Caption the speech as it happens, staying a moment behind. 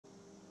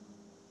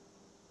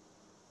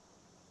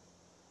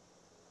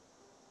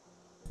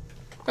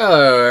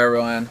Hello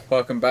everyone,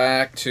 welcome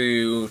back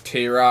to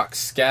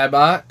TROCK'S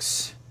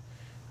SkyBox,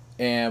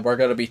 and we're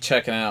going to be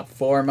checking out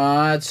 4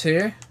 mods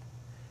here.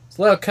 It's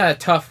a little kind of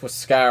tough with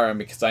Skyrim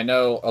because I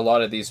know a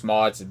lot of these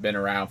mods have been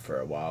around for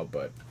a while,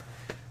 but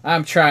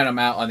I'm trying them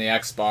out on the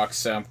Xbox,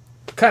 so I'm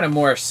kind of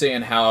more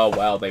seeing how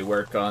well they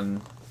work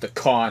on the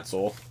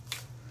console.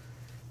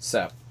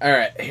 So,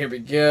 alright, here we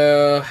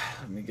go.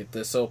 Let me get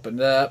this opened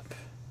up.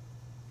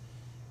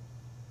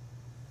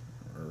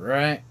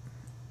 Alright.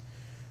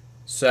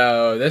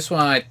 So this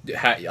one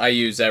I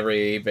use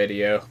every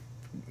video.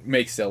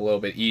 Makes it a little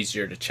bit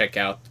easier to check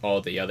out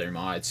all the other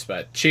mods.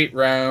 But Cheat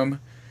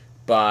Roam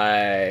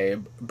by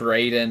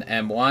Braden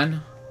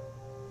M1.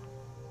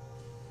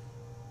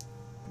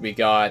 We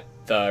got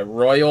the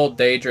Royal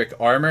Daedric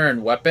Armor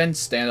and Weapons,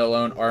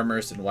 standalone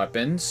armors and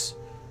weapons.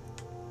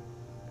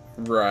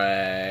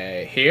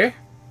 Right here.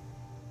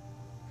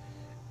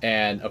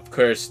 And of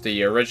course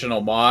the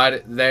original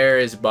mod there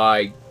is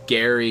by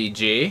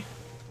garryg.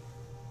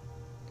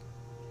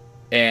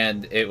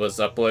 And it was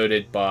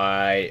uploaded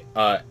by,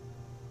 I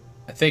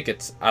think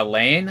it's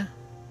Alaann.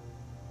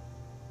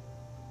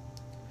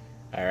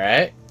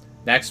 Alright.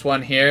 Next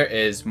one here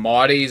is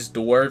Mahty's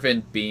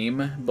Dwarven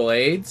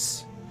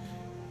Blades.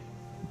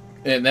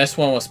 And this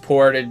one was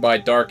ported by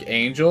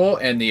DarkAngel,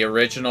 and the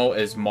original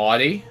is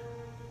Mahty.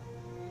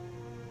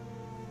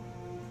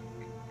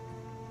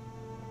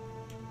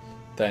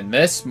 Then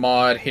this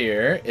mod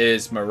here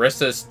is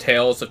Marissa's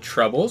Tales of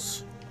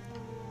Troubles.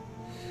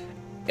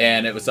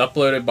 And it was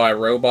uploaded by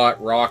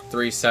Robot Rock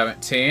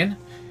 317,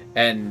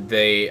 and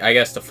I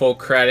guess the full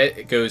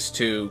credit goes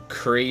to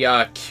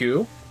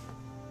KreaQ.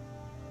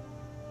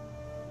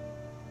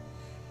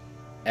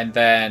 And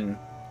then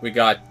we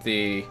got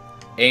the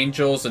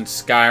Angels in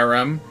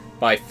Skyrim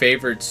by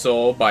Favored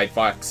Soul by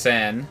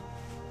Vyxenne.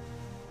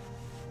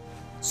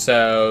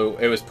 So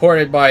it was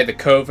ported by the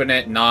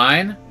Covenant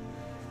 9,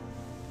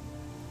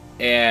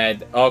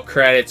 and all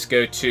credits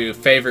go to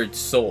Favored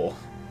Soul.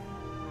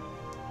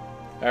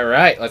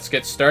 Alright, let's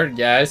get started,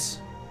 guys.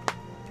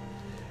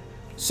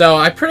 So,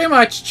 I pretty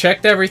much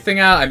checked everything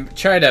out. I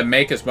tried to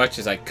make as much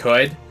as I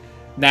could.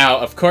 Now,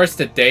 of course,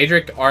 the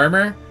Daedric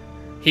armor,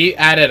 he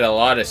added a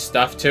lot of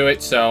stuff to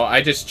it, so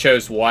I just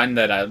chose one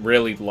that I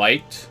really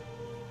liked.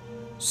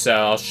 So,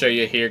 I'll show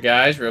you here,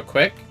 guys, real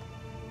quick.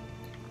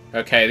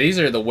 Okay, these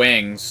are the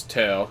wings,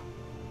 too.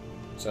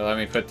 So, let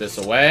me put this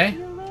away.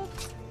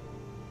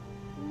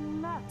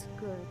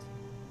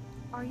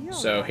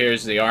 So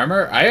here's the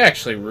armor. I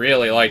actually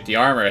really like the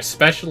armor,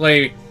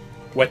 especially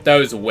with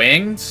those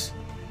wings.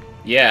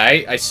 Yeah,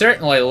 I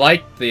certainly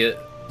like the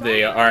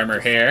armor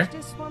here.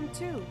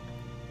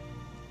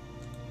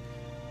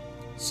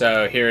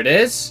 So here it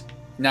is.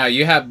 Now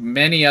you have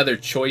many other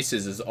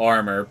choices as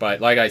armor, but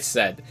like I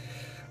said,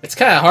 it's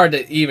kind of hard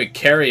to even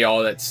carry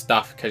all that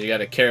stuff because you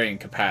got a carrying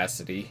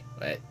capacity.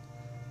 But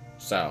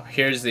so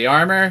here's the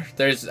armor.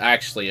 There's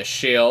actually a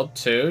shield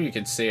too. You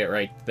can see it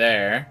right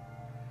there.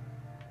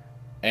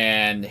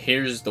 And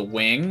here's the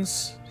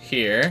wings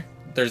here.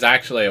 There's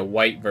actually a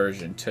white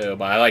version too,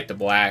 but I like the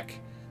black.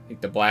 I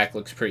think the black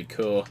looks pretty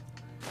cool.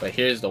 But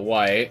here's the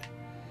white.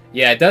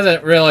 Yeah, it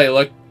doesn't really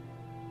look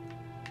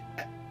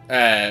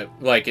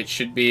like it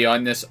should be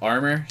on this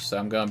armor, so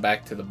I'm going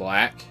back to the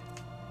black.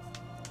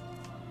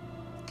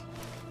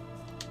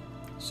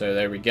 So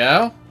there we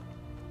go.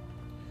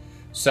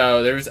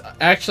 So there's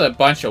actually a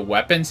bunch of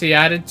weapons he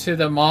added to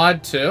the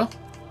mod too.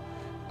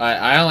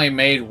 I only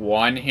made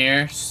one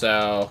here,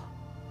 so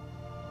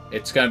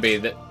it's gonna be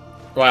the.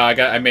 Well,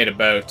 I made a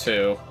bow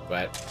too,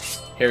 but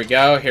here we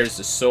go. Here's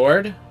the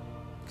sword. You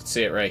can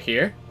see it right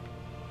here.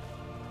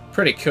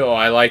 Pretty cool.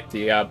 I like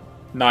the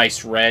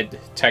nice red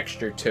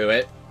texture to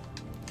it.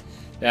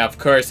 Now, of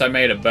course, I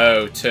made a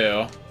bow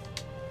too.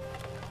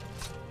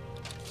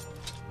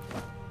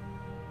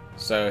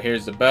 So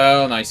here's the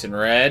bow, nice and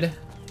red.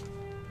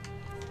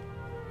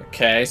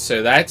 Okay,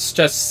 so that's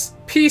just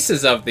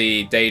pieces of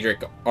the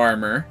Daedric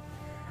armor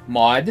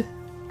mod,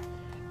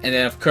 and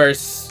then of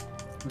course.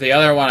 The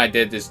other one I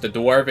did is the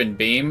Dwarven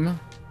Beam.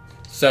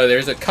 So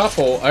there's a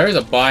couple, there's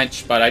a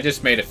bunch, but I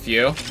just made a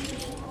few.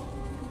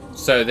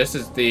 So this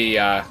is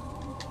the,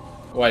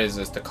 what is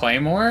this, the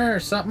Claymore or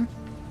something?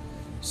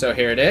 So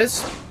here it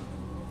is.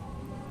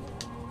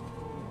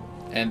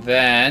 And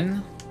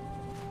then,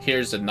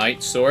 here's the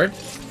Knight Sword.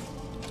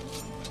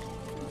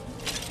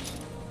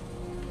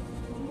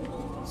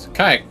 It's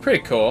kind of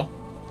pretty cool.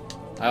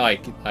 I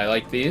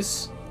like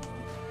these.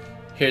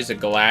 Here's a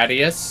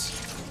Gladius.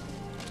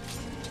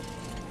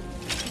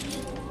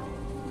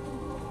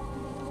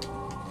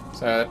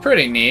 So,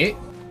 pretty neat.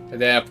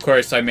 And then, of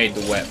course, I made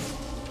the whip.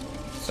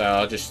 So,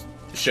 I'll just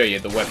show you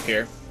the whip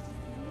here.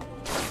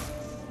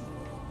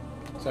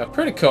 So,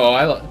 pretty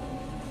cool.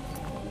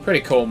 Pretty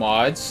cool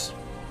mods.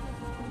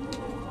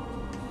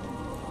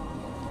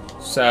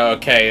 So,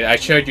 okay, I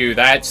showed you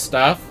that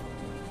stuff.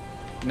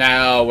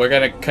 Now, we're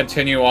going to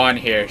continue on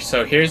here.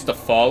 So, here's the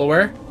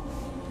follower.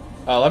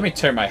 Oh, let me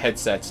turn my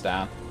headsets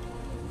down.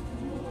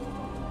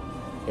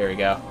 Here we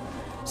go.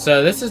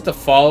 So this is the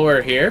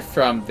follower here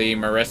from the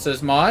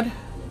Marissa's mod.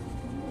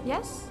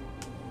 Yes?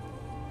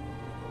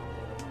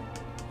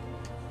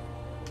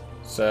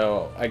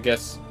 So, I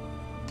guess...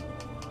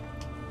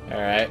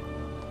 Alright.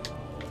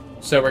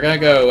 So we're gonna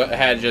go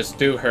ahead and just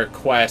do her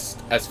quest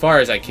as far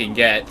as I can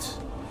get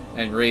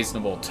in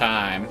reasonable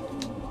time.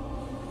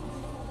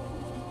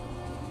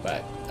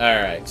 But,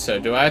 alright, so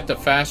do I have to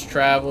fast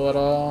travel at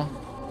all?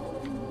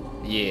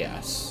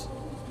 Yes.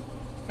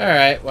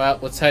 Alright, well,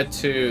 let's head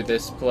to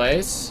this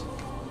place.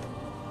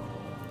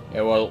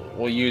 Yeah,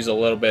 we'll use a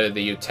little bit of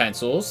the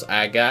utensils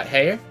I got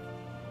here.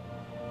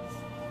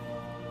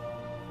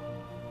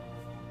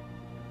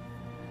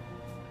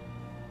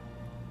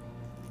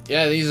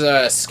 Yeah, these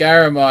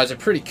Skyrim mods are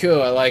pretty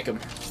cool. I like them.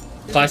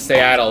 Plus, they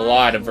add a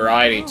lot of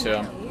variety to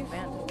them.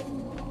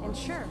 And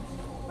sure,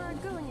 we're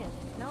going in,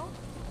 no?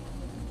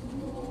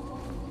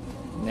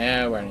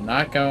 No, we're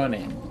not going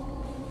in.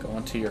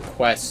 Going to your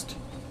quest.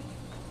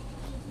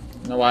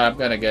 You know what? I'm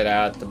gonna get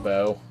out the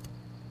bow.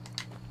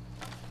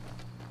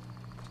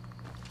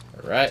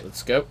 Alright,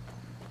 let's go.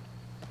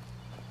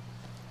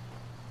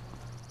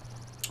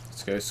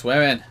 Let's go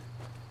swimming.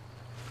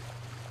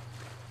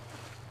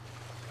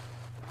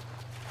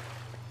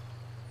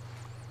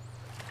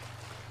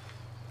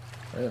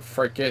 Where the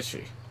frick is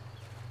she?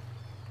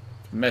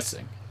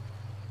 Missing.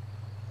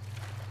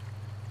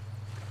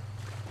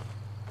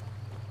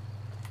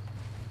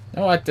 You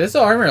know what? This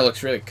armor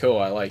looks really cool.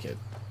 I like it.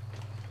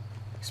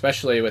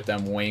 Especially with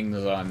them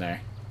wings on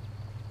there.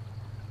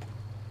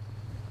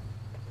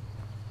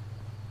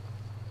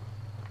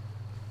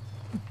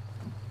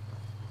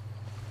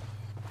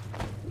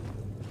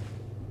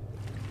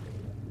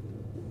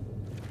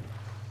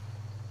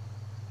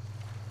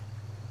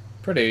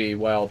 Pretty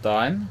well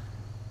done.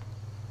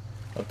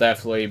 I'll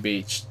definitely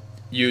be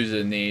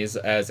using these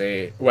as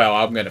a... Well,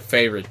 I'm going to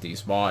favorite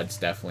these mods,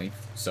 definitely,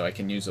 so I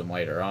can use them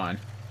later on.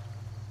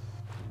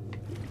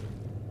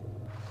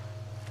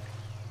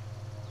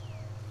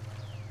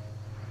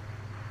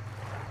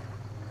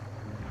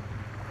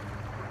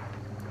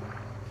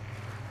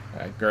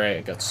 Alright, great.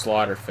 I got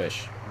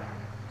slaughterfish.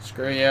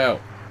 Screw you.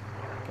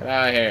 Get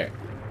out of here.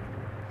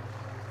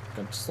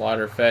 Come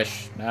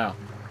slaughterfish. No.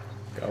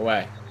 Go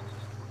away.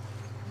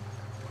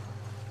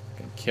 I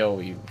can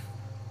kill you.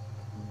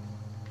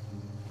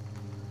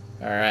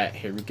 Alright,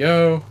 here we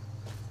go.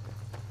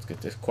 Let's get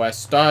this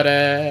quest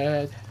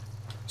started.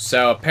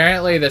 So,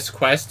 apparently this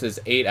quest is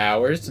 8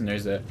 hours, and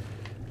there's a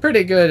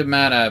pretty good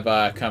amount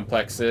of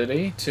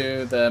complexity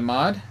to the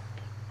mod.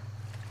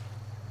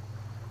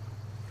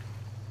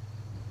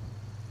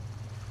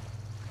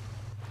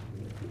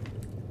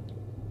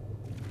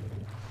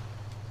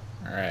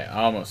 Alright,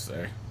 almost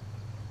there.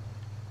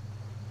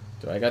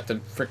 Do I got the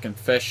freaking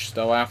fish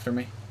still after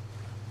me?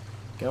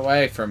 Get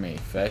away from me,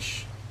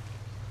 fish.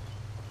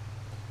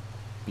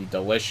 Be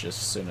delicious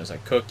as soon as I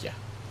cook you.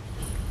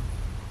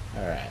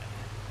 Alright.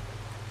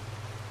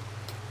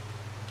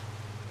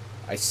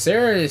 I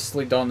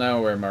seriously don't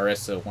know where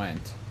Marissa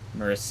went.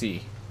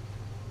 Marissy.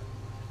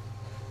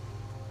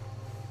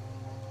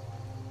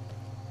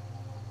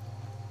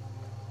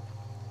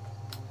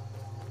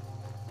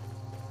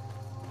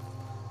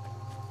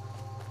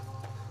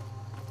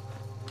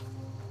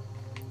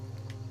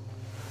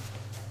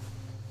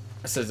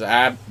 This is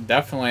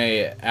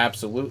definitely,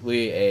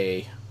 absolutely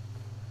a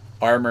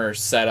armor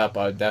setup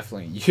I would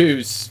definitely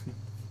use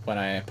when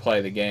I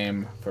play the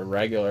game for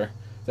regular.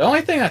 The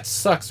only thing that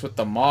sucks with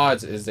the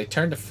mods is they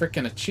turn the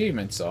freaking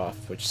achievements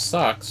off, which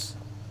sucks.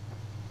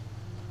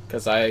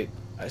 Because I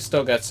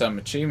still got some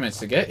achievements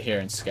to get here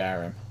in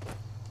Skyrim.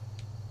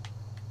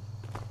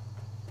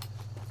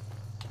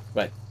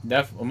 But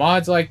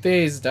mods like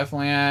these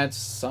definitely add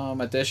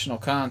some additional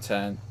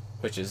content,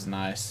 which is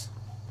nice.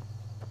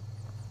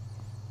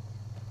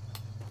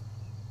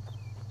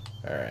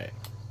 Alright.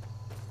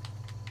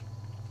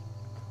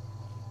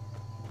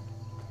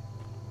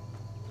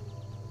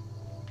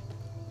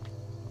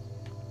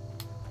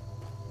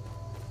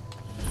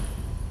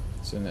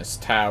 It's in this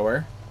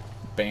tower.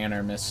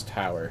 Banner Mist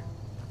Tower.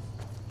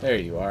 There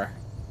you are.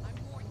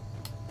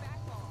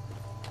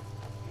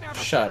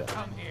 Shut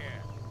up.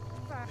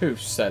 Who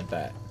said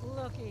that?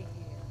 Looky here.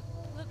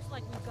 Looks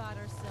like we got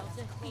ourselves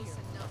a hero.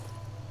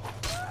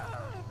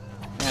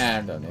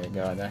 I don't need to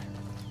go in there.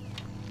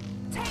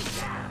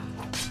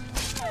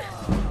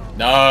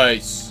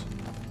 Nice.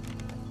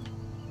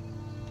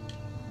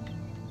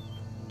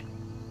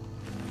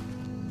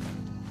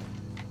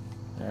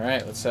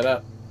 Alright, let's set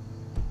up.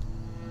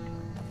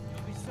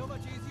 It'll be so much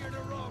easier to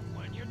roam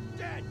when you're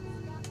dead.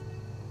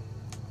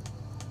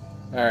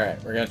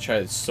 Alright, we're gonna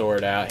try the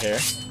sword out here.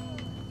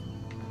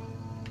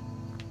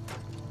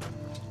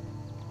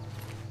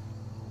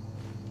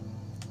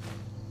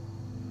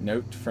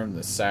 Note from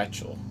the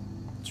satchel.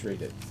 Let's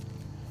read it.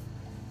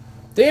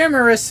 Dear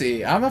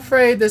Marissy, I'm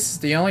afraid this is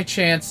the only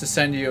chance to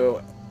send you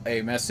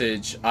a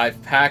message.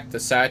 I've packed the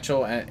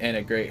satchel in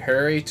a great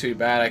hurry. Too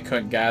bad I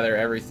couldn't gather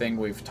everything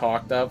we've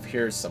talked of.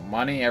 Here's some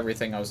money,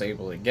 everything I was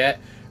able to get.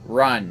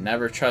 Run.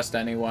 Never trust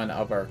anyone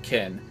of our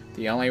kin.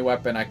 The only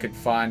weapon I could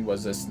find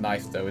was this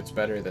knife, though. It's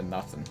better than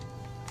nothing.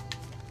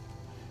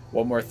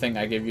 One more thing,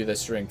 I give you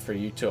this ring for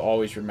you to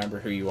always remember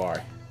who you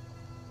are.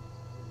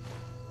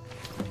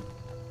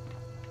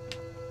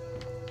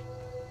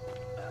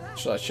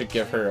 So I should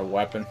give her a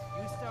weapon.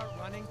 You start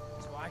running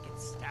so I can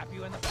stab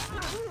you in the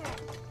back.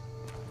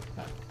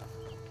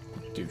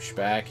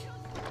 Douchebag.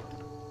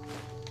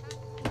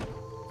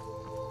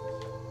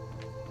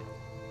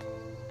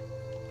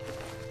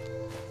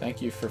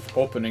 Thank you for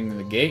opening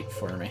the gate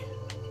for me.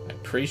 I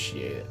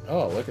appreciate it.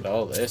 Oh, look at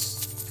all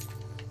this.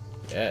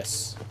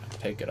 Yes.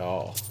 Take it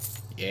all.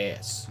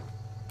 Yes.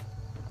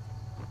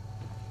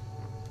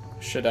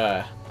 Should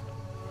I...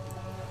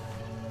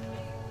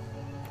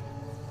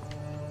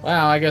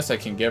 Well, I guess I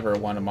can give her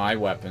one of my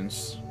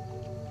weapons.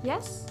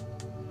 Yes?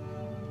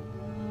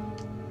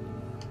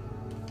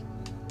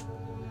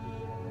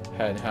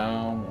 Head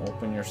home,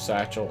 open your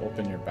satchel,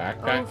 open your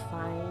backpack. Oh,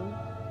 fine.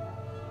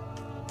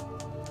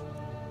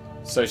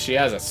 So she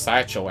has a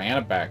satchel and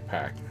a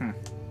backpack.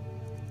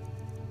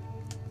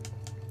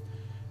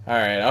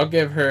 Alright, I'll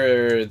give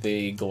her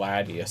the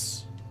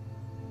Gladius.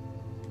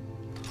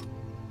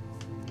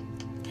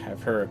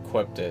 Have her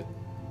equipped it.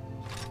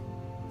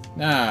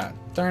 Nah,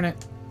 darn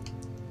it.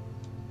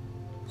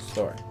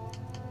 Store.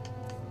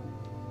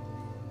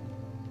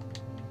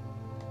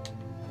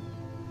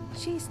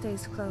 She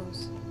stays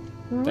close.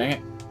 Dang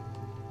it.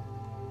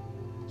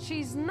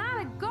 She's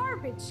not a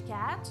garbage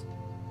cat.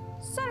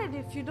 Set it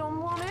if you don't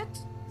want it.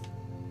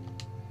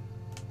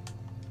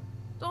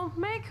 Don't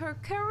make her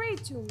carry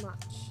too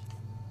much.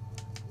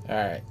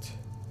 Alright.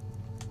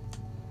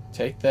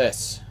 Take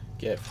this.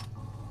 Give.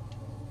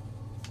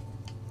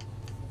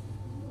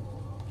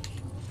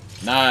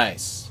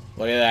 Nice.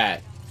 Look at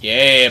that.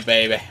 Yeah,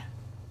 baby.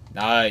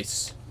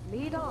 Nice.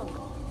 Lead on.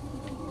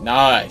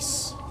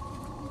 Nice.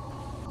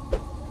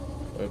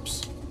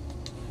 Oops.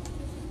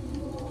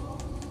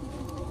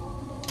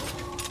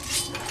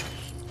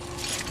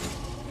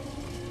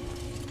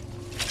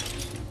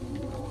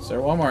 Is there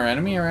one more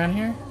enemy around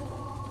here?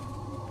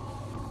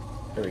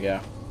 Here we go.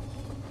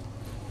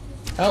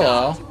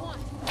 Hello.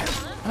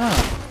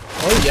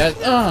 Oh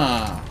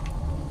yeah.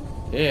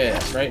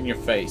 Yeah, right in your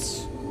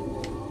face.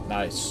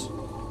 Nice.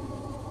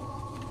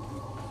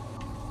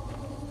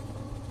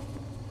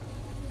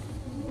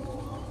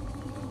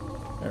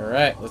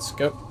 Alright, let's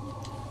go.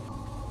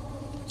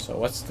 So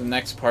what's the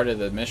next part of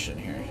the mission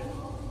here?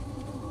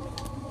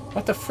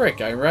 What the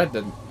frick? I read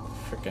the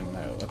frickin'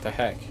 note. What the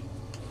heck?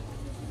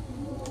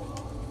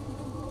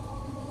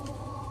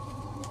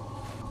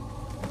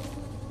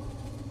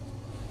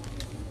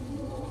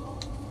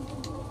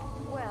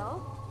 Well,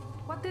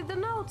 what did the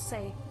note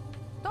say?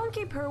 Don't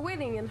keep her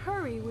waiting and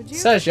hurry, would you? It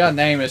says your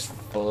name is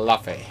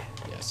Fluffy.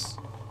 Yes.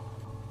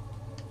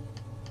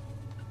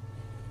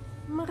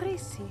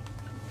 Marisi.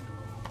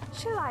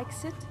 She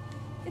likes it.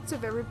 It's a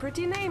very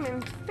pretty name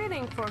and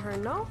fitting for her,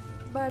 no?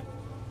 But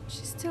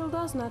she still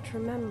does not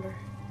remember.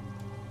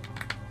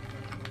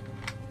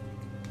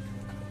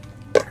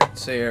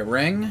 Say a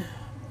ring.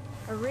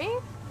 A ring?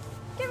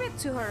 Give it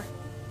to her.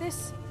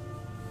 This.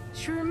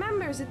 She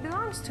remembers it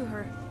belongs to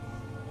her.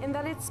 And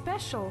that it's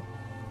special.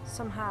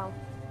 Somehow.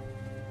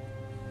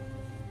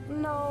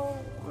 No,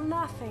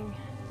 nothing.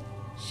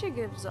 She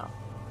gives up.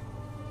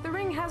 The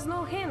ring has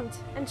no hint,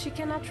 and she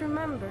cannot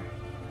remember.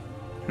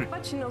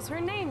 But she knows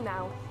her name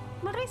now.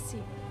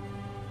 Marisi.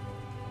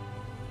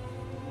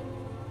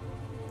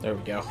 There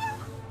we go.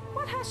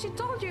 What has she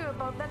told you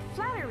about that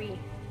flattery?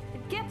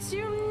 It gets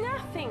you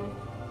nothing.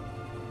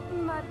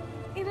 But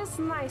it is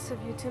nice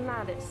of you to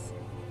notice.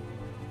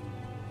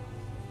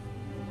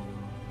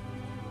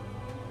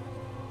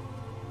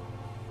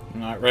 I'm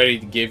not ready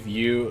to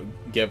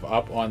give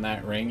up on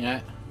that ring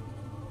yet.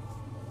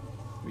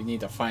 We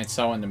need to find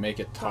someone to make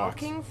it talk.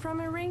 Talking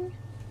from a ring?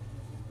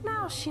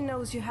 Now she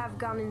knows you have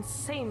gone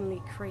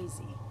insanely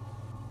crazy.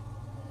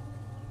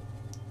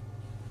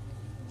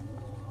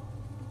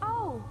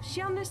 Oh,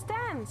 she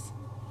understands.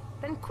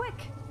 Then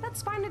quick,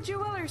 let's find a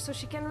jeweler so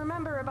she can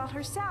remember about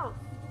herself.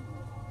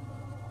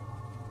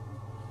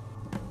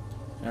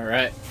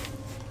 Alright.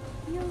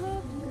 You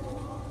look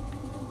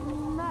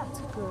not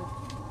good.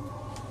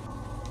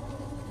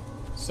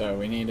 So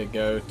we need to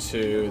go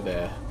to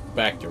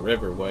back to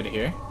Riverwood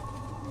here.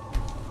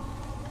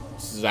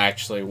 This is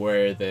actually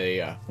where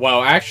the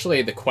well,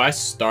 actually the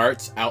quest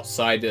starts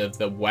outside of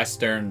the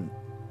Western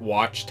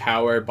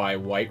Watchtower by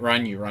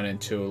Whiterun. You run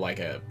into like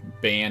a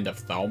band of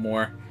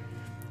Thalmor,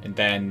 and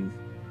then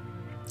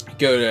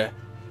go to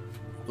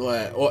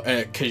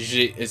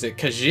Khajiit. Is it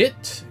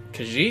Khajiit?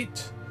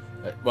 Khajiit?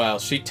 Well,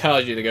 she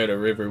tells you to go to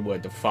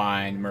Riverwood to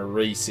find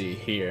Marisi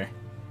here.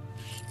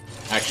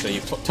 Actually,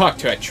 you talk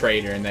to a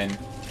trader and then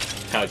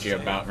tells you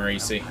about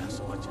Marisi.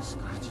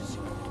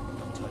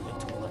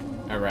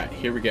 Alright,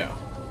 here we go.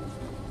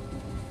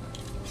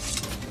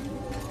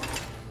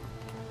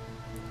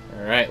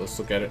 Alright, let's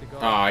look at it.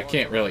 Oh, I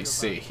can't really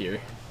see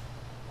here.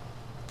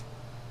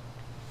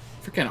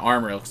 Freaking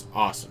armor looks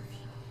awesome.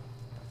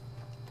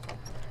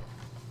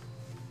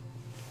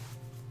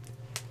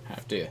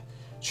 Have to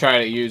try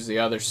to use the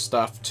other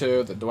stuff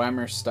too, the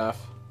Dwemer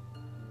stuff.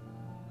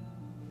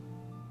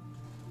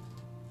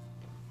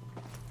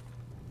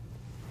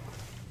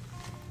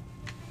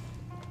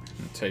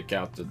 take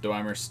out the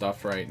Dwemer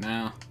stuff right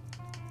now.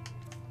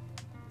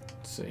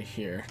 Let's see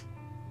here.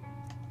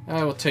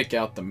 I will take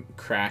out the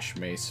crash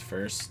mace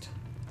first.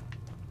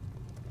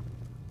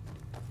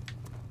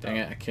 Dang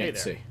it, I can't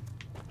see.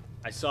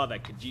 I saw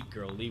that Khajiit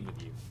girl leave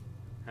with you.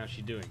 How's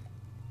she doing?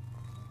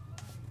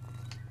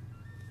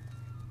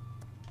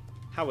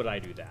 How would I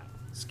do that?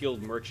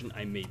 Skilled merchant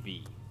I may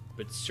be,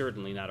 but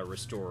certainly not a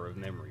restorer of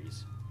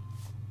memories.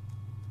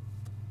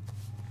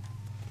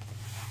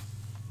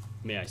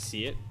 May I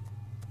see it?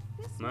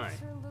 My,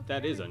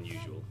 that is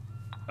unusual.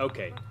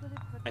 Okay,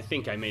 I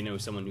think I may know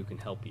someone who can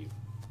help you.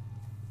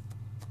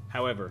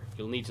 However,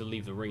 you'll need to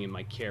leave the ring in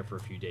my care for a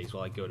few days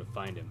while I go to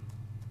find him.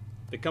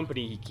 The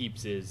company he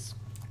keeps is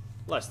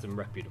less than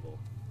reputable.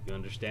 You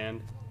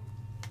understand?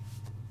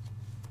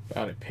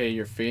 Gotta pay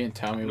your fee and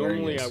tell me where he is.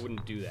 Normally I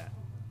wouldn't do that,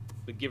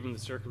 but given the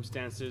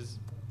circumstances,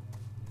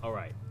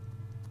 alright.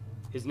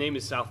 His name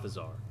is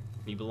Salthazar,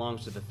 and he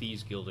belongs to the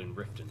Thieves Guild in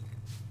Riften.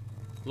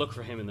 Look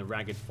for him in the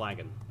Ragged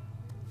Flagon.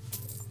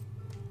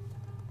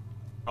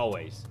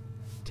 Always,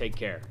 take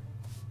care.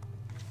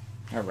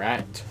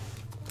 Alright.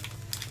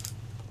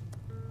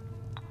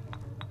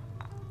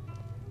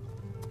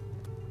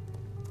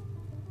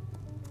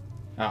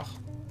 Oh.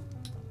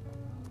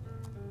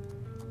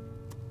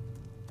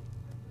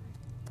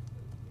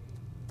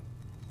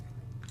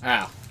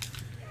 Ow.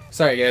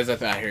 Sorry guys, I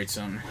thought I heard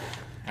something.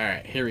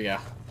 Alright, here we go.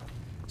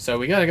 So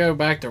we gotta go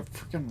back to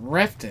freaking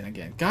Riften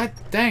again. God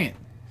dang it.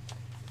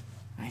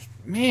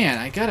 Man,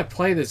 I gotta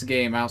play this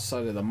game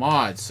outside of the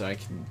mods so I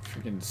can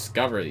freaking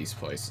discover these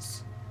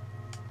places.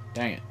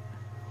 Dang it.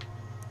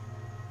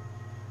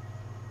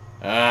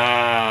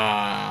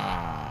 Ah,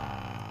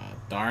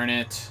 darn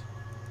it.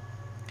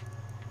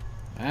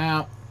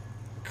 Well,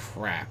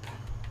 crap.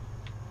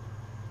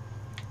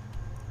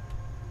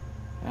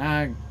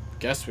 I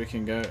guess we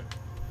can go.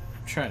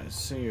 I'm trying to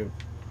see a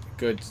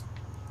good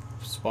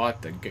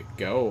spot to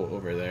go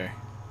over there.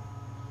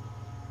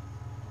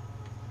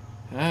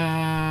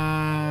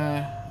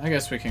 I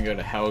guess we can go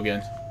to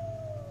Helgen.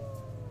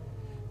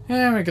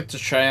 And we get to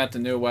try out the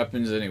new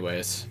weapons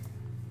anyways.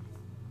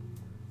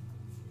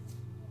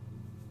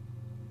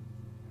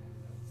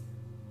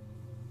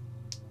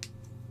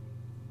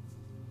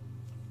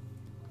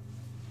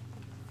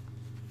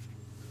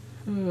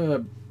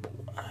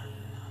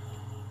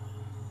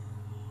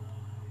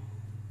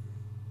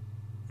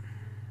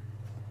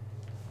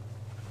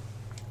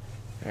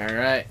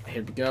 Alright,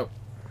 here we go.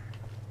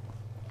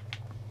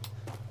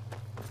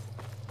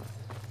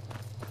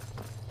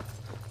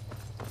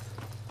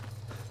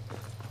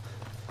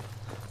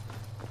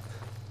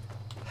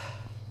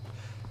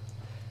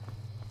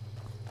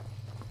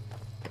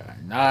 Got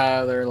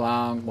another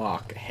long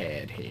walk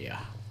ahead here.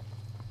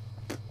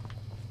 There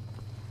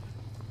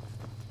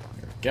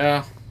we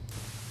go.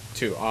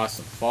 Two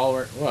awesome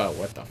followers. Whoa,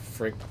 what the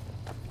frick?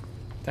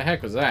 The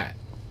heck was that?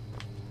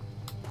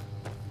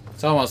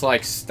 It's almost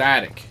like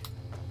static.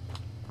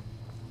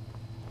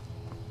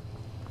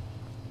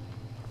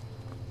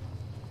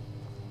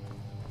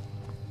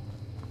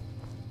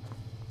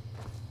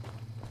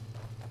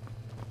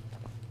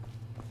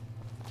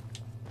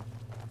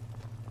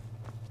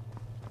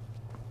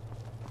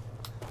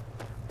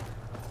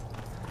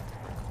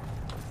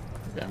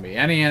 Gonna be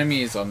any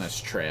enemies on this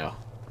trail.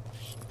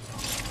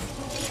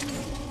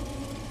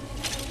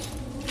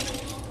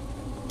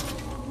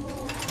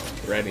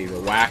 Ready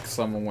to whack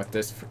someone with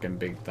this freaking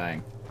big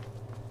thing.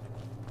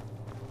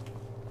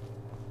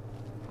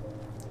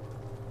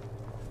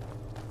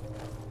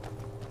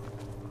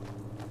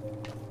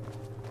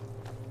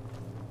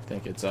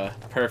 Think it's a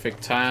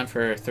perfect time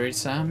for a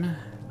threesome,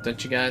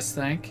 don't you guys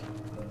think?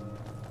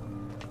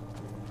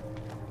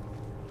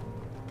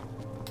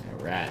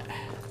 Alright,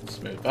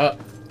 let's move up.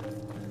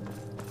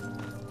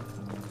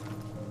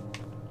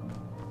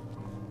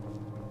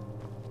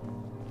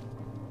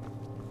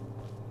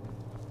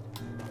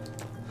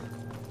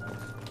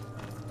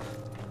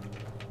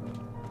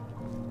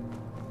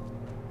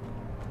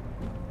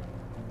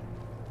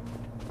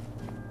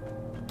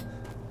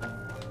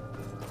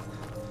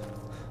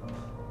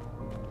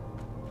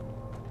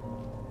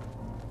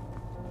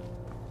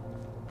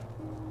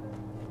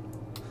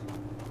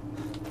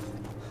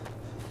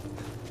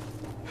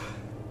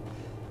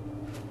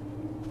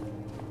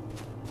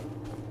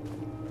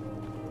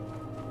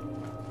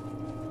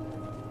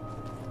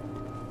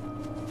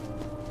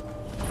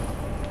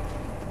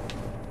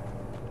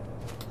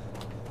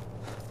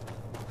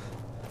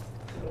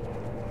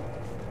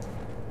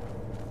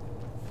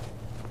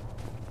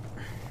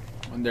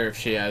 Wonder if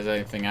she has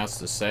anything else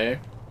to say.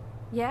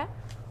 Yeah?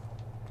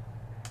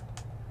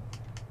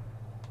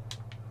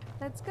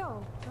 Let's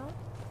go, huh?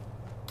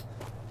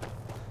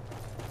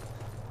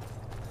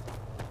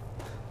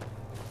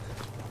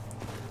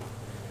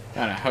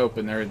 Kinda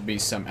hoping there would be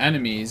some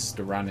enemies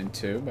to run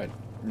into, but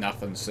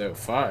nothing so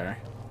far.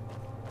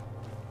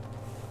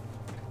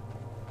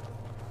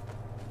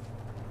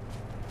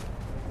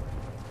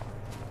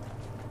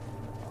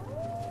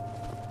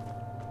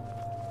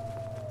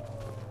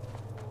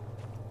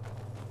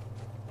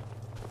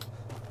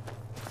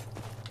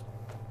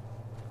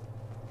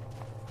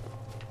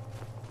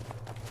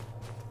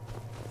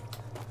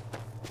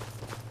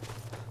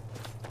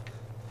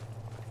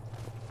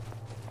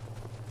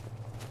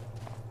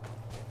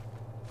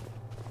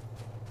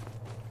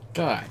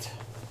 God.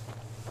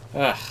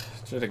 Ugh.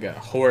 Should have got a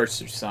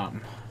horse or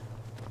something.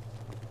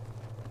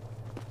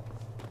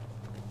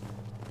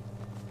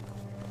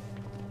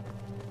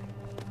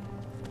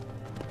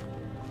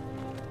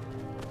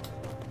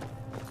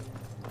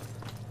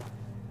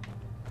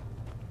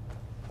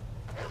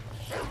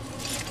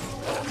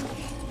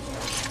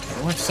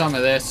 I want some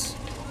of this.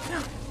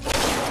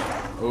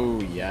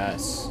 Oh,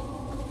 yes.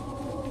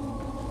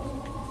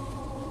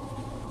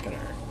 Got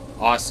our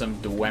awesome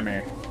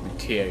Dwemer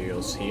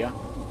materials here.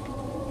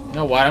 You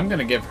know what? I'm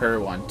gonna give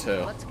her one too.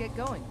 Let's get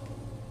going.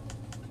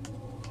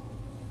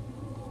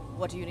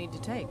 What do you need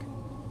to take?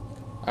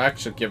 I'll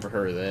actually give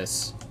her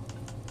this.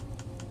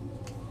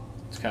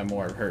 It's kind of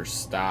more of her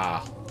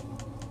style.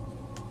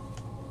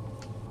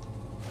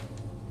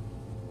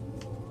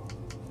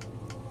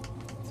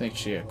 I think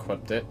she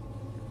equipped it.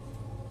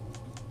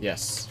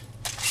 Yes.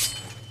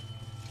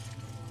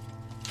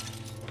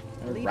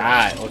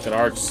 Alright, look at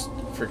our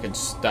freaking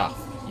stuff.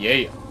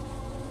 Yeah.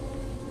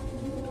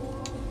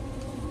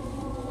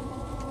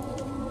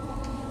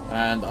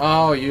 And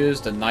I'll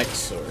use the Night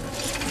Sword.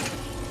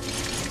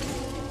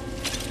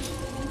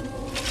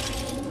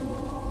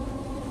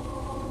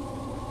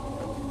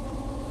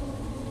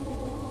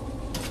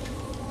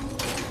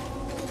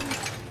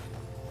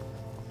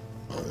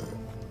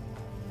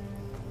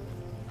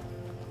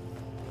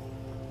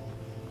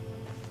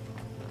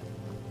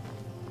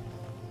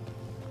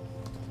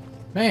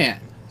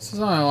 Man, this is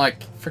only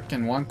like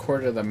freaking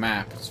 1/4 of the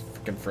map. It's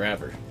freaking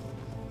forever.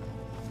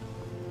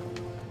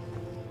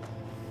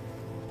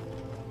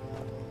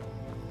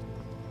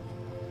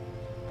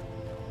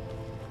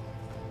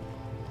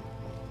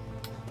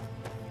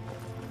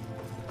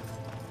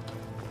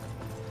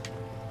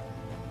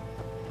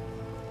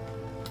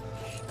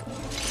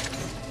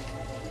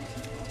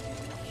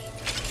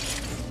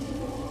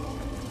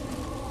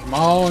 Come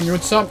on, you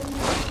want some?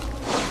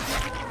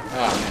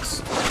 Ah, I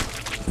missed.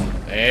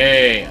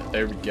 Hey,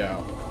 there we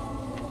go.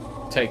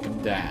 Take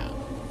him down.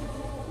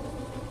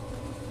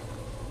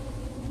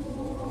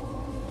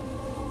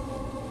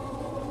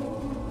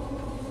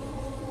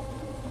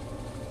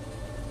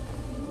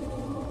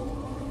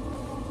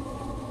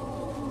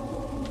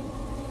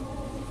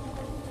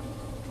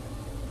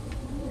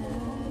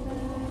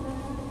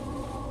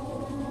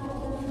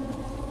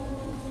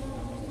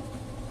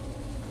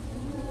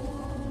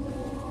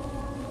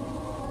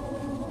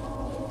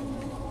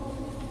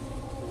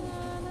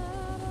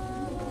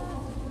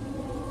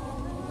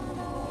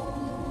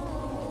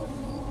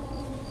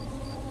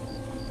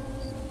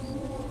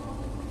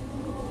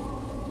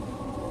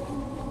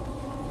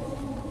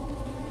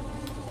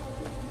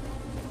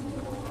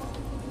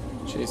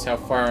 Jeez, how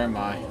far am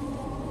I?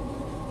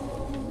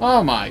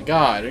 Oh my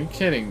god, are you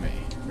kidding me?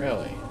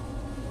 Really?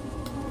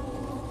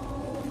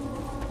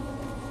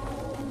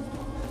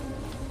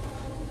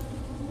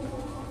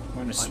 I'm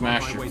gonna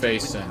smash your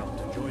face in.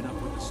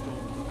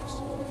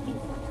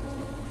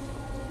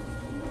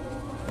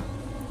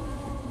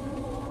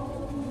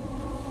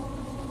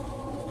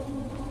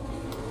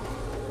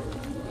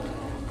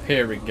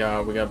 Here we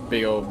go, we got a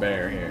big old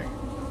bear here.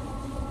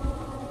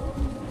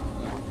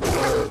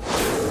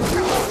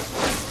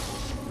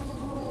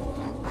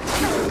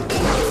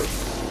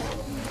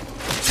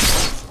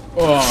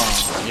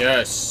 Oh,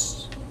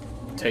 yes.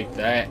 Take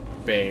that,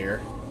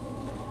 bear.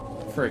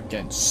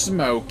 Freaking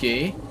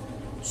smoky.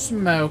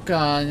 Smoke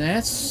on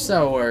that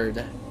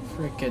sword.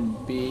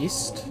 Freaking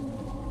beast.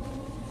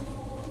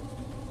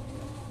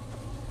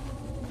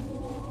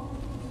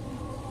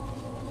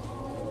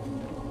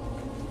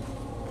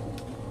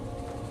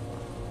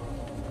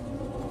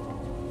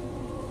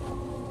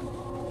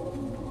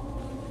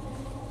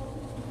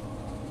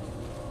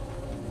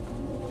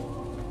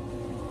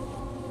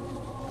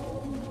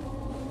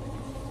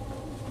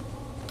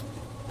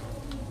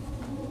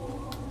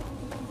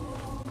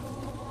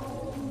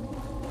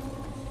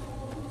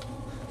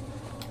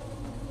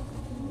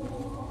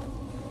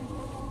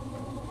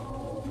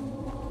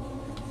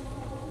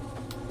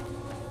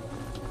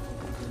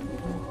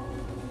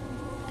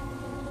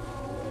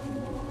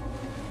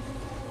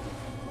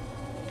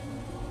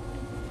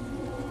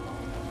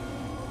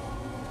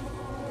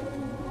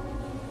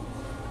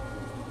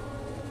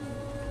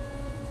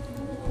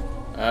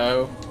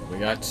 Oh, we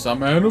got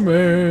some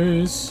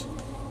enemies.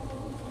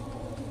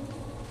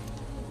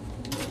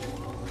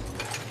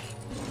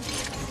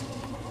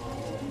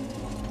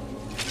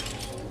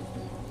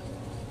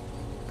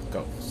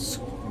 Go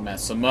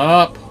mess them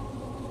up.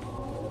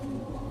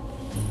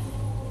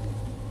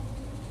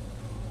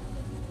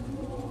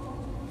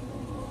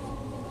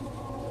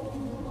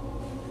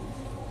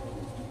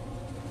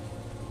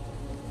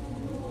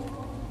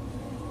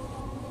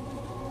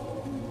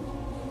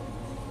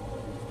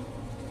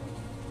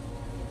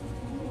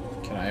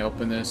 Can I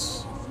open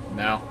this?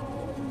 No.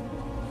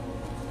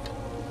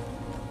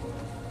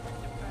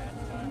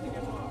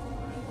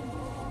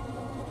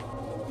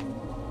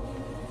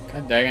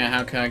 God dang it,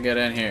 how can I get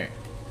in here?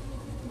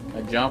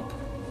 Can I jump?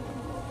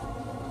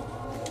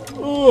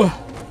 Ooh!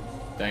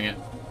 Dang it.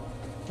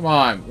 Come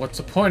on, what's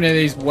the point of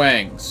these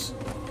wings?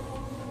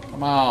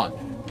 Come on.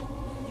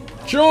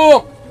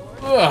 Jump!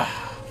 Ugh,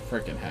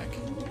 freaking heck.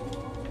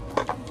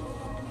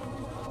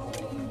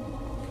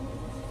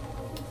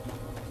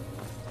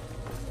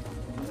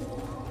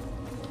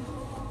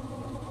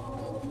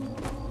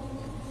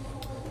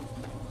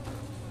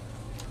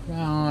 Come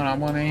on, I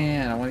want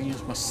in. I want to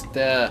use my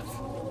stuff.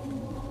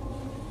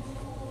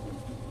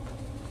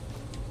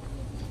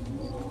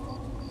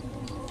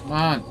 Come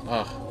on.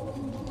 Oh.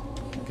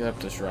 Get up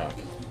this rock.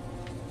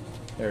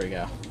 There we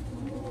go.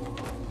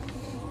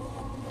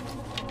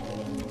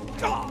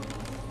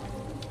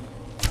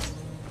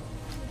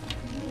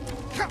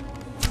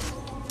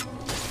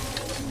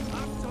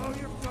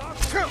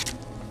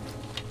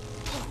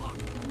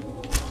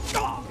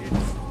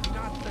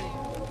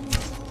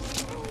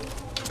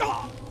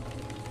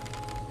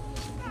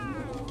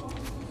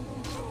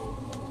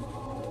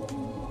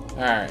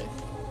 Alright.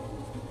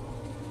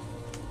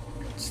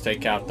 Let's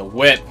take out the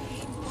whip.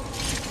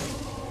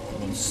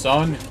 Come on,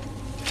 son.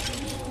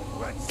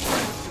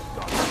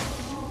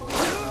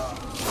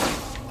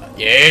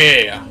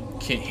 Yeah!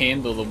 Can't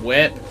handle the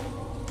whip.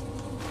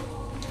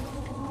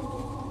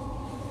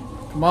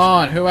 Come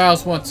on, who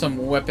else wants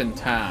some whipping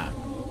time?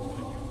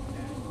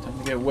 Time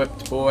to get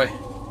whipped, boy.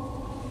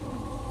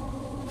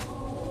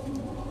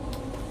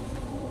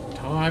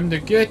 Time to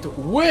get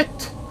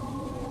whipped!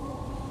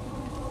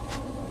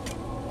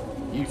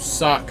 You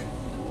suck.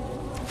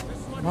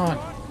 Come on.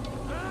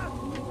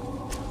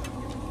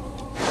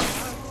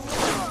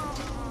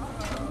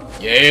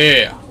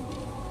 Yeah!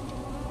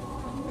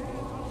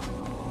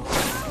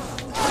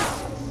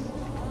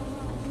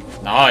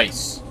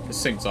 Nice.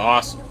 This thing's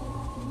awesome.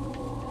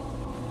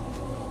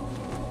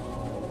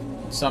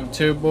 Some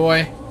too,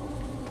 boy.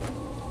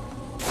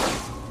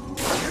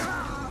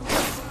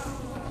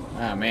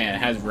 Oh man, it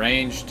has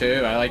range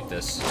too. I like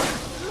this.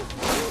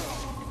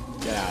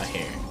 Get out of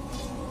here.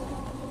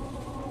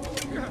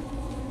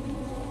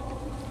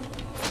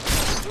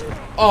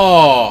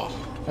 Oh!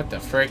 What the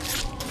frick?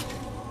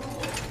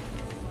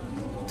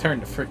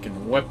 Turned the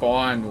freaking whip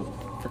on,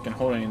 freaking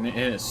holding it in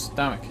his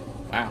stomach.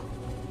 Wow.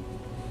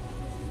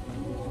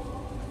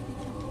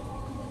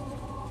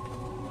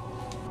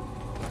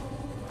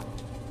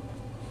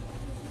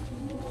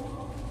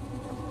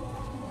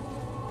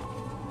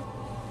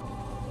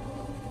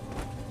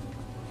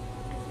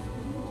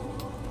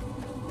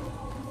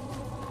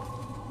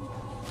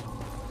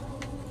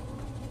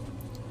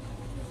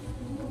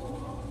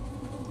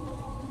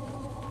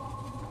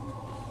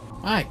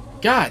 My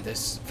God,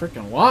 this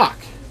freaking lock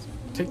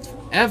takes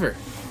forever.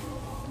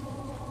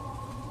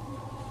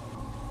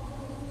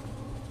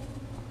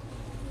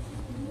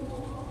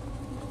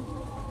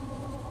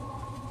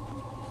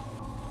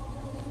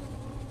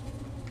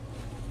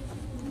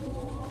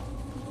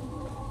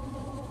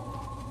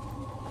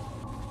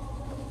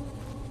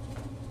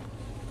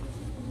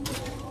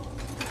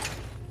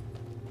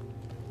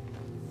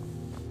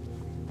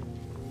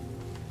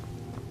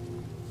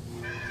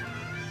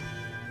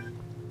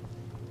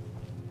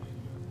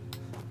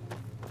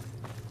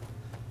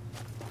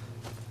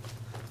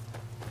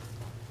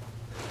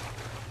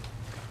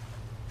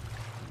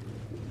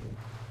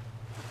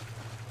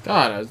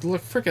 God, I was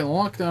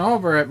freaking looking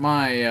over at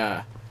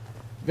my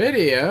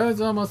video. It's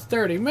almost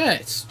 30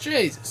 minutes.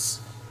 Jesus.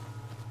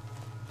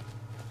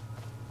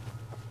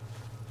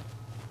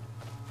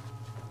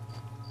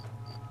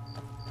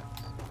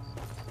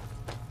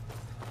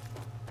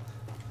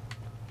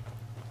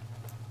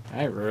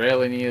 I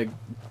really need to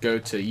go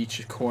to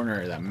each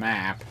corner of the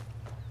map.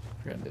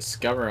 We're gonna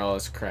discover all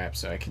this crap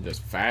so I can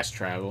just fast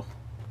travel.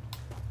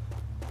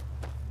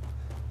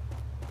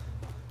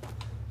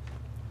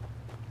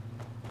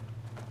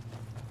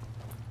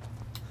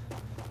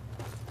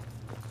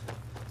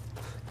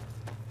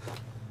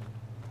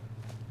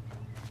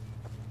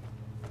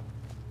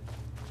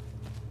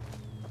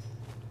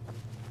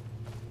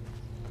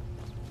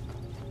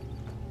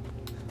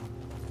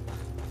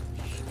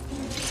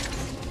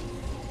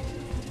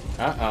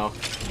 Uh-oh.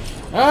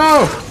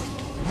 Oh!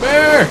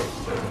 Bear!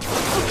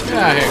 Get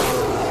out of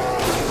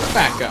here.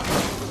 Back up.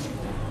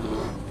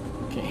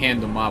 Can't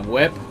handle my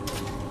whip.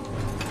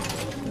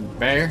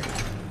 Bear.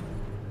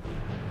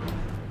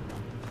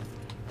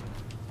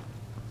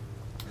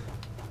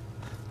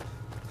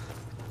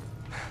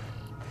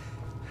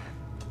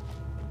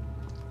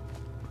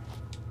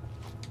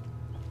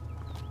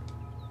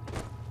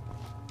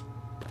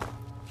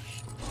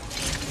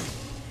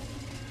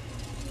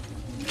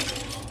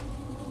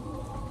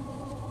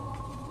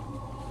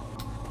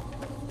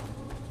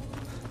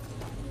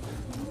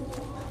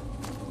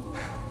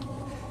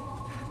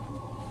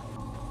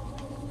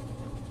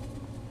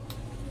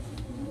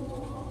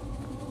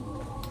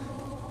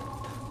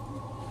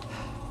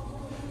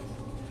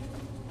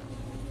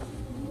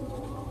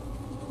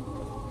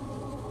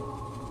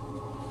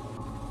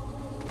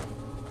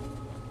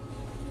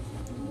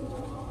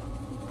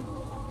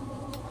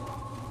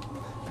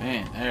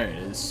 Man, there it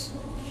is.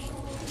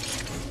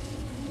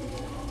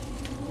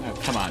 Oh,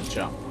 come on,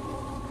 jump.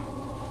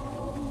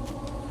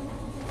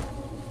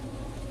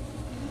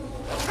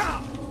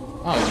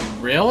 Oh,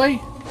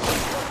 really?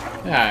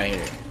 Get out of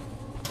here.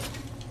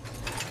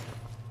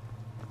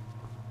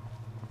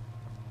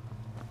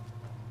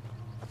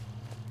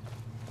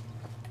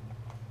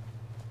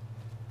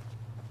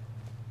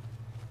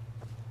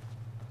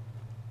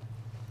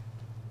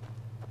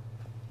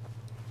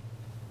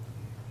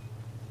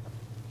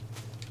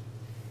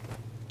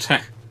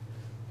 I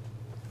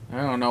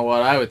don't know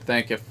what I would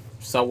think if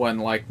someone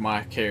like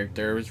my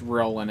character was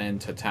rolling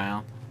into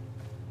town.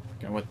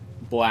 With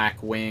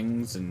black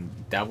wings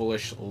and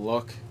devilish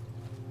look.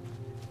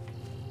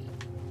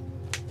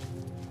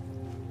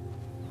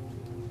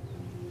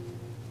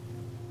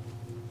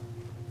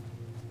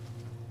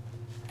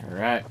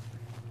 Alright.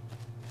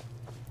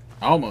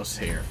 Almost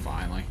here,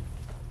 finally.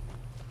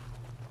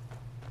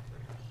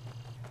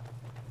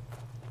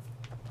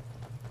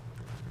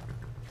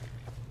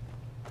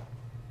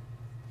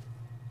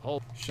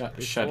 Shut up.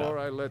 Before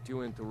I let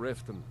you into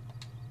Riften,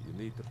 you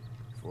need to...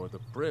 for the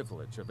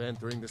privilege of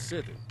entering the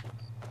city.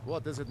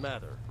 What does it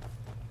matter?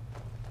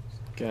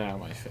 Get out of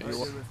my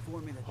face.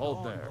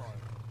 Hold there.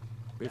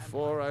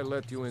 Before I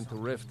let you into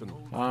Riften...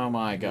 Oh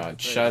my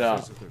god, shut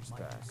up.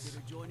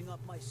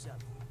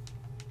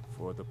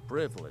 For the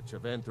privilege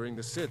of entering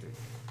the city.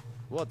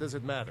 What does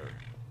it matter?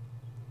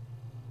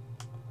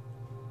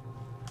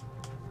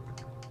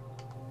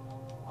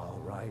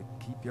 All right,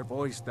 keep your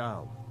voice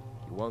down.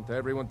 You want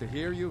everyone to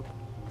hear you?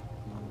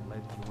 I'll let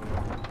you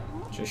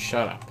in. Just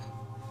shut up.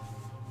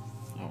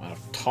 I want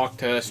to talk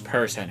to this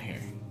person here.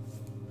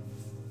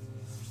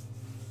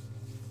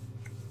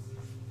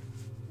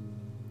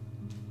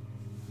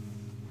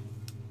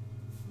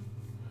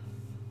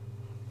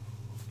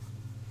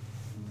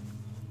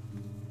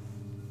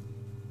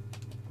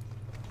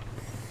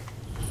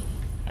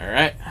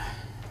 Alright.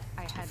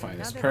 Find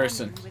this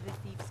person.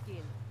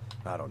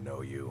 I don't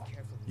know you.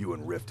 You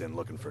and Riften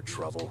looking for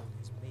trouble?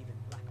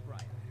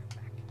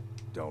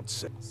 Don't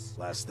say.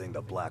 Last thing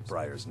the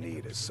Blackbriars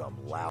need is some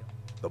loud.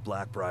 The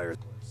Blackbriars.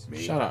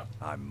 Me? Shut up.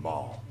 I'm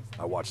Maul.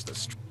 I watch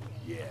the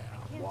yeah,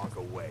 walk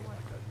away like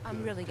a I'm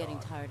good really getting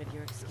dog. tired of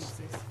your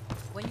excuses.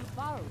 When you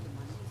borrowed the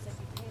money, you said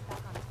you'd pay it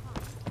back on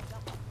time.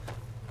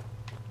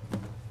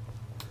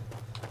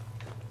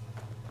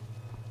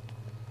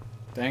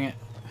 Dang it.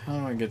 How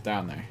do I get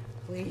down there?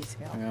 Please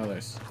help. I know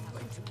there's...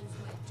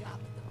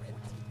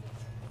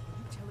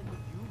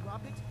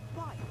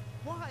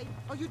 Why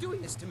are you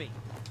doing this to me?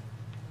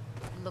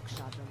 Look,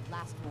 Shadra,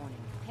 last warning.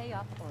 Pay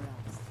up or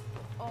else.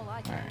 All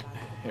I care Alright, about is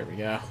here we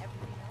go.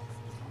 everything else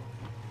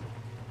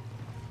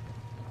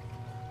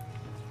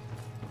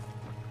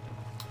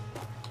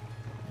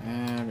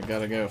And we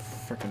gotta go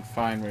frickin'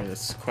 find where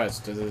this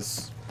quest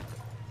is.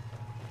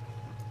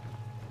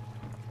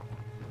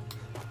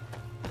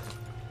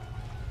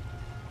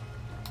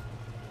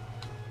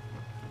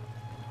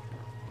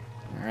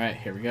 Alright,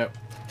 here we go.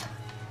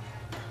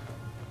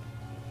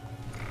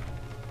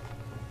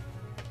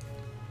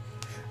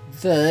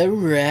 The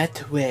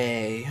rat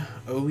way.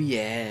 Oh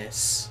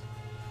yes.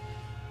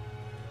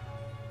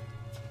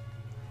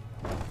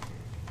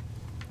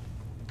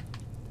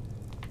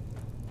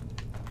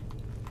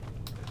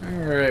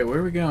 Alright, where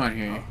are we going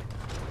here?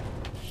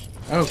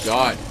 Oh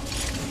god.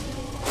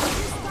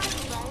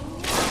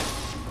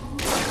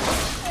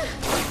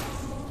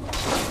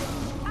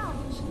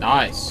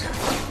 Nice.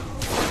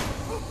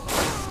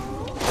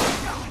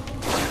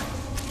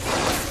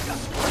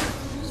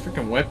 This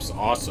freaking whip's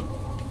awesome.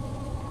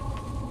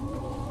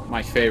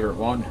 My favorite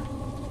one.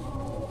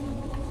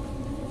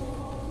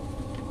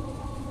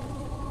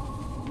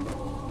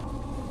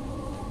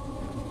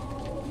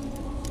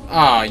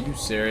 Ah, you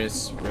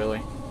serious? Really?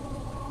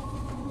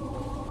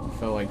 I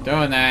feel like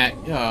doing that.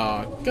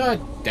 Oh,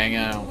 god dang it,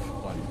 I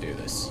don't want to do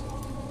this.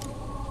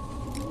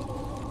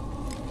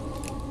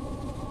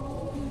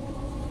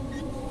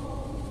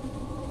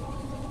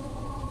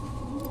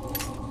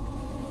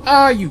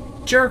 Ah, you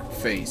jerk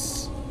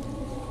face.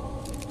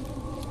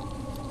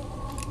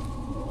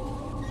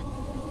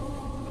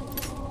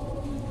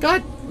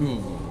 God.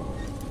 Ooh.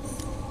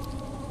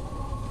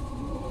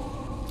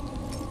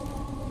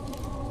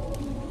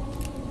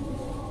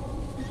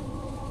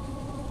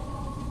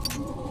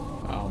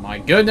 Oh my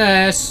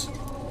goodness.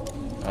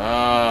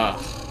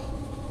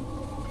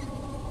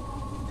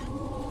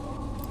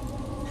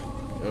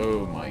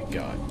 Oh my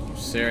god. You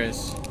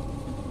serious?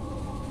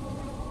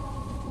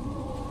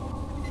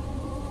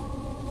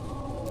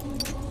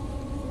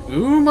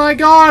 Oh my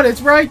god,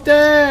 it's right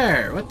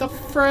there. What the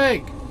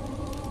frick?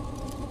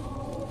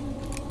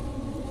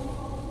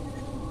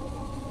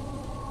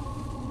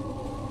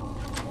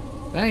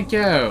 Thank you.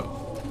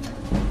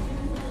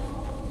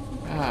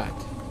 God.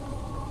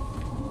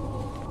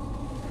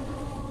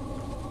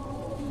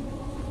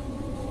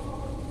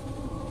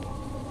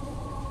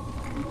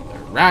 The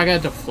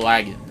ragged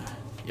flagon.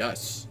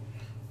 Yes.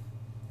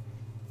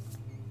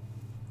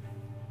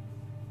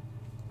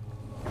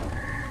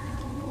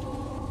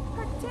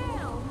 Her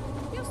tail!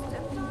 You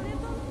stepped on it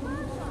on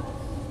purpose.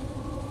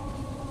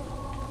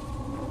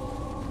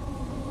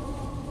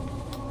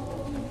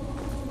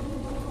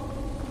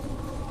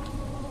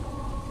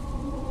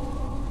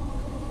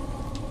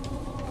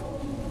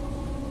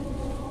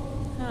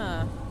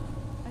 Huh.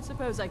 I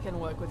suppose I can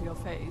work with your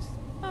face.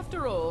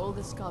 After all,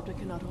 the sculptor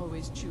cannot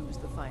always choose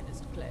the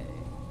finest clay.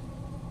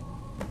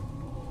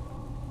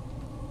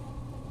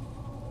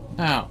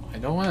 No, I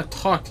don't want to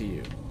talk to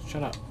you.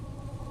 Shut up.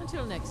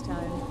 Until next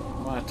time.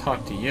 I want to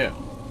talk to you.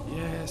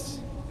 Yes,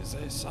 is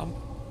there some?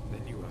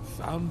 Then you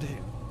found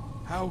him.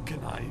 How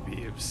can I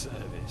be of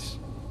service?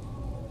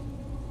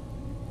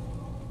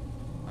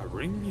 A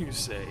ring, you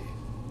say?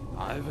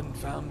 I haven't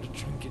found a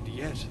trinket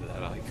yet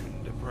that I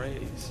couldn't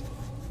appraise.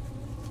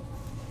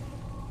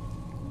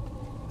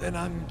 Then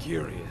I'm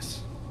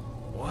curious.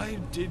 Why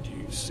did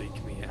you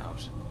seek me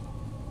out?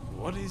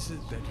 What is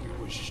it that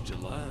you wish to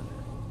learn?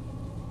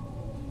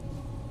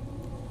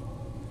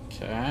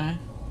 Okay.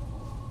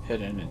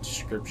 Hidden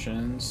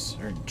inscriptions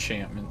or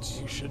enchantments.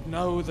 You should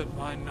know that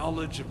my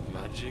knowledge of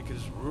magic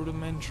is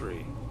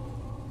rudimentary.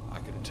 I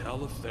can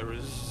tell if there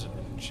is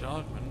an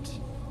enchantment,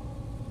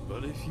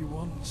 but if you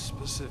want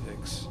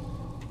specifics,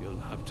 you'll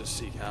have to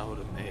seek out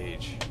a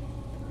mage.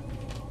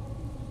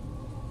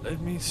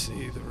 Let me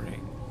see the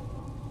ring.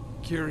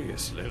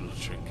 Curious little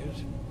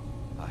trinket.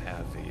 I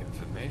have the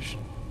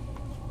information.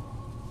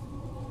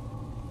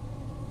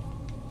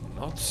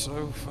 Not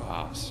so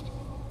fast.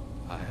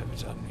 I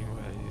have done you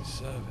a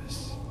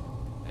service,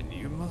 and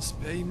you must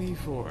pay me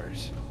for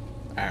it.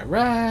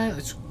 Alright,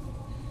 let's...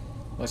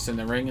 Listen,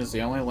 the ring is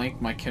the only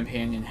link my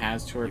companion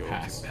has to her Your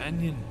past.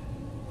 companion?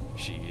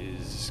 She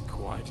is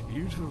quite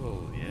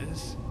beautiful,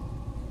 yes?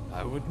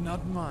 I would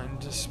not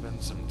mind to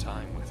spend some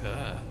time with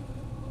her.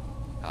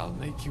 I'll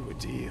make you a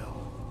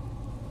deal.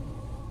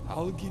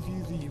 I'll give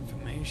you the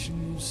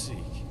information you seek.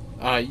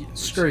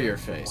 Screw your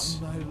face.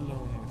 One night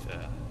alone with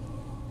her.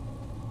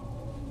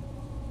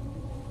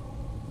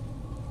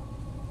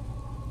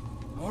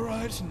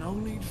 Alright, no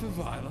need for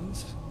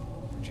violence.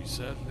 But you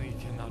certainly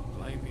cannot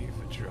blame me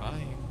for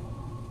trying.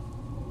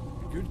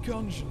 In good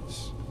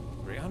conscience,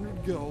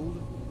 300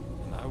 gold,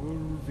 and I will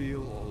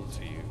reveal all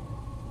to you.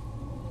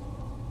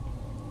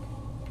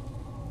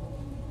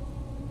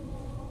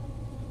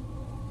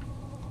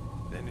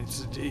 Then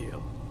it's a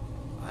deal.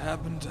 I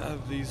happen to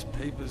have these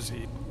papers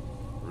here.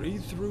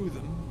 Read through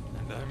them,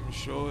 and I'm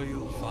sure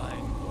you'll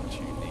find what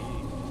you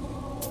need.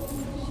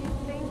 She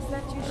thinks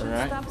that you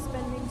should stop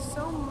spending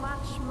so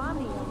much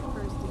money on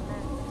first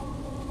event.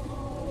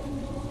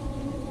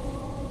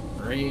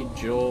 Read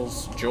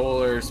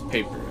Jeweler's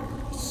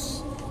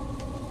papers.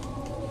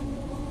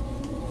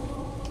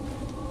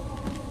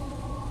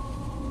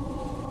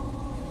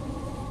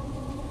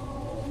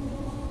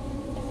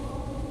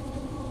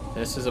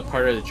 This is a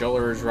part of the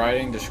jeweler's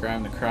writing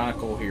describing the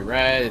chronicle he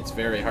read. It's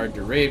very hard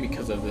to read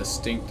because of the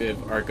distinctive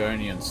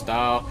Argonian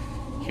style.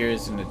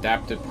 Here's an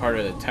adapted part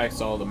of the text,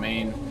 all the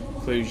main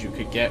clues you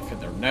could get from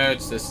their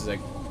notes. This is a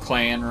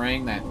clan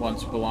ring that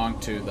once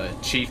belonged to the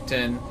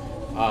chieftain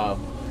of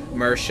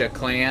Mercia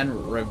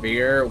clan,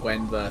 Revere.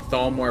 When the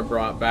Thalmor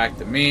brought back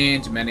the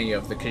means, many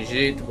of the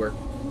Khajiit were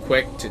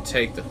quick to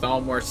take the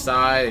Thalmor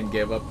side and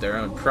give up their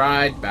own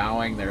pride,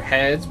 bowing their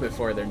heads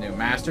before their new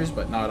masters,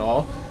 but not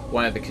all.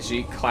 One of the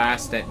Khajiit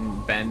class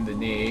didn't bend the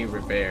knee,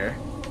 Revere.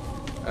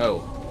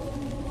 Oh.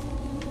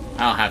 I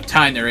don't have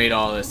time to read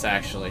all this,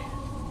 actually.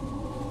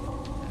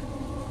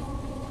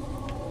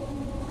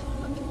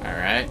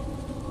 Alright.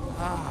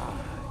 Ah,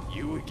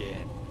 you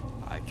again.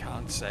 I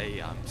can't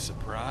say I'm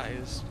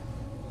surprised.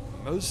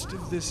 Most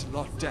of this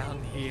lot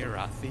down here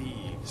are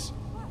thieves,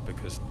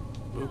 because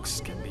books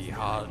can be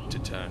hard to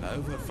turn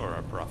over for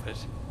a profit.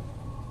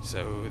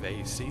 So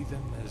they see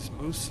them as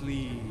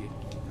mostly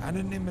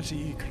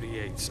anonymity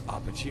creates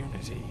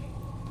opportunity.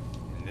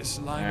 In this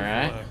line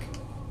of work,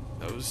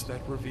 those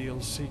that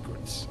reveal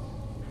secrets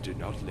do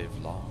not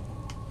live long.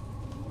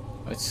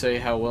 Let's see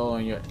how well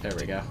on your... There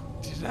we go.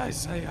 Did I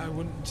say I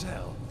wouldn't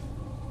tell?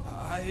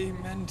 I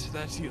meant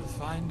that you'll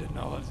find a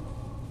nod.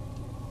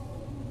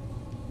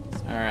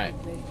 Alright.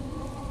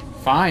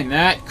 Find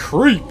that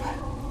creep!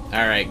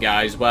 Alright,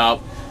 guys,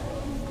 well,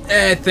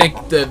 I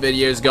think the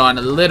video's gone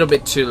a little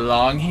bit too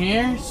long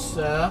here,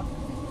 so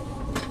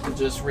we'll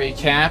just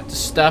recap the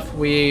stuff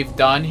we've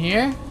done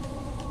here.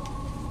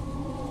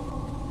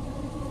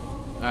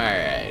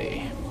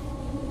 Alrighty.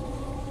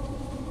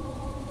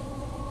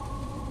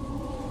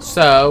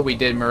 So, we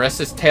did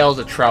Marissa's Tales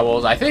of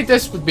Troubles. I think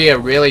this would be a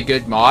really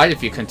good mod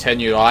if you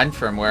continue on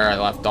from where I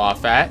left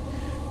off at.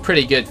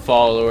 Pretty good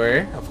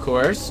follower, of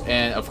course.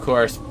 And, of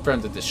course,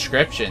 from the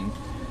description,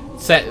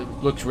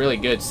 looks really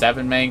good.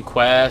 7 main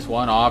quests,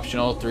 1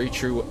 optional, 3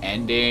 true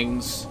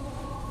endings.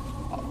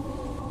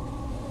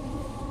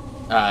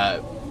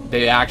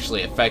 They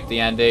actually affect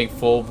the ending.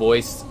 Full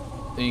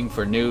voicing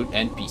for new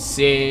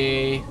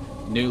NPC,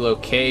 new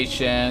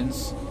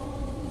locations,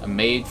 a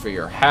maid for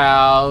your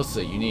house,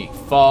 a unique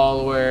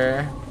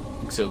follower.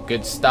 So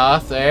good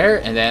stuff there.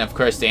 And then, of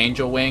course, the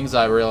angel wings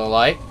I really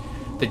like.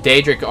 The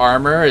Daedric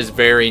armor is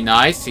very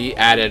nice. He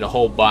added a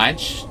whole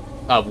bunch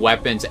of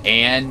weapons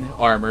and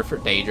armor for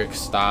Daedric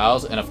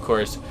styles. And, of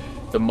course,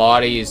 the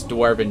Mahty's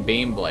Dwarven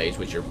Blades,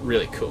 which are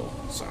really cool.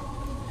 So,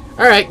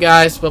 alright,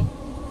 guys. Well,